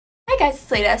guys,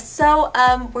 it's Leda. So,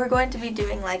 we're going to be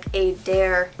doing like a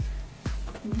dare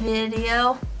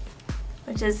video,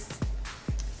 which is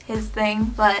his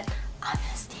thing, but I'm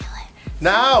gonna steal it.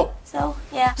 No! So,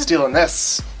 yeah. Stealing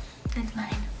this. It's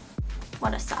mine.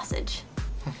 What a sausage.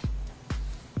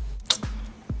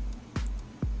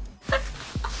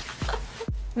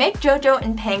 Make JoJo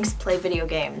and Panks play video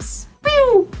games.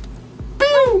 Pew!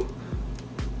 Pew!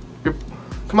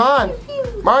 Come on!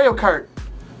 Mario Kart!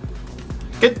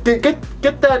 Get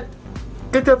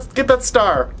that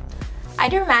star! I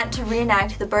dare Matt to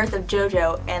reenact the birth of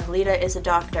JoJo, and Leda is a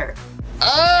doctor.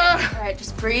 Alright,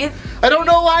 just breathe. I don't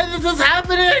know why this is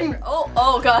happening!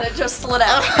 Oh god, it just slid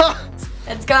out.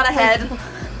 It's got a head.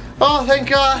 Oh, thank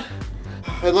God.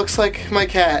 It looks like my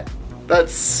cat. I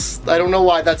don't know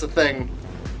why that's a thing.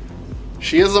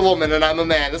 She is a woman and I'm a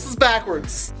man. This is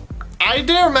backwards. I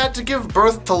dare Matt to give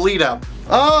birth to Leda.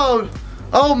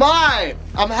 Oh my!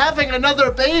 I'm having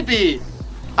another baby!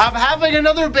 I'm having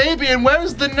another baby, and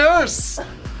where's the nurse?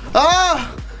 What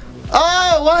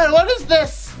is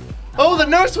this? Oh, the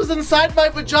nurse was inside my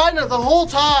vagina the whole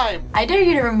time! I dare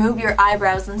you to remove your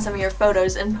eyebrows in some of your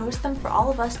photos and post them for all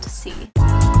of us to see.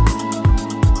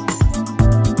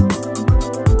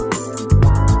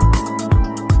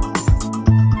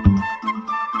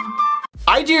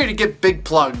 I dare you to get big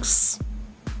plugs.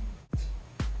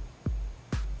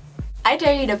 I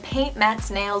dare you to paint Matt's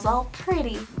nails all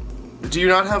pretty. Do you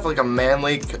not have like a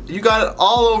manly... You got it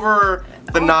all over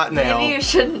the knot nail. Maybe you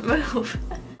shouldn't move.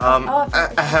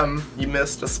 You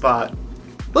missed a spot.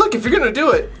 Look, if you're gonna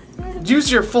do it,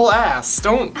 use your full ass.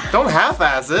 Don't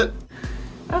half-ass it.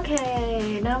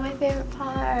 Okay, now my favorite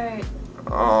part.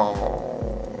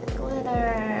 Oh.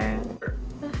 Glitter.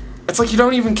 It's like you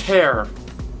don't even care.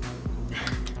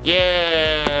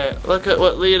 Yeah, look at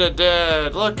what Leda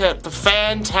did. Look at the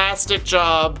fantastic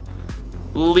job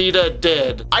Leda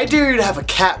did. I dare you to have a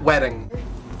cat wedding.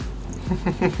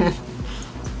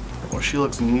 Oh, she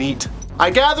looks neat.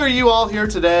 I gather you all here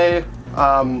today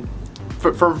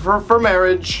for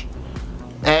marriage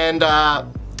and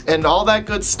all that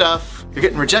good stuff. You're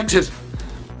getting rejected.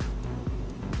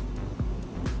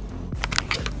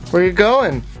 Where are you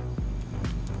going?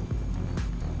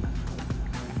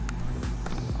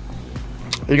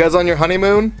 Are you guys on your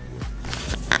honeymoon?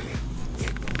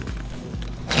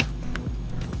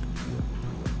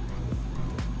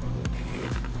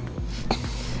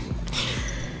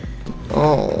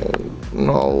 Oh,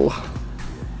 no.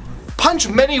 Punch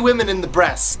many women in the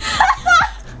breast.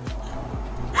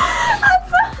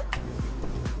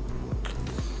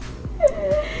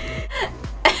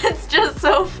 It's just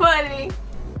so funny.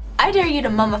 I dare you to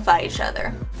mummify each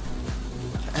other.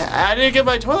 I didn't get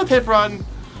my toilet paper on.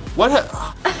 What?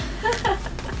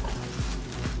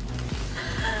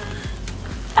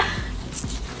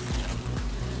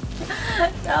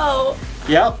 No.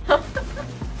 Yep.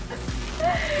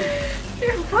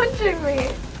 You're punching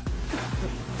me.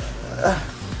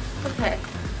 Okay.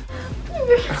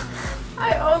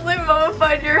 I only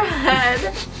mummified your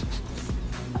head.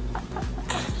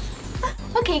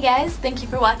 Okay guys, thank you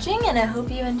for watching and I hope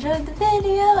you enjoyed the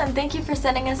video, and thank you for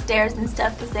sending us dares and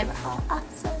stuff because they were all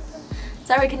awesome.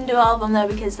 Sorry we couldn't do all of them though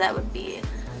because that would be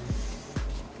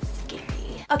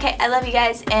scary. Okay, I love you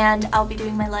guys and I'll be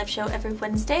doing my live show every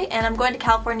Wednesday, and I'm going to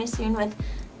California soon with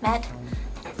Matt.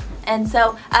 And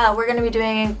so we're going to be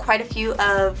doing quite a few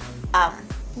of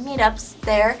meetups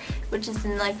there, which is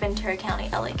in like Ventura County,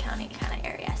 LA County kind of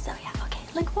area. So yeah, okay,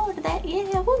 look forward to that.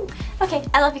 Yeah, woo. Okay,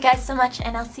 I love you guys so much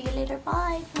and I'll see you later.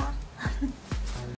 Bye.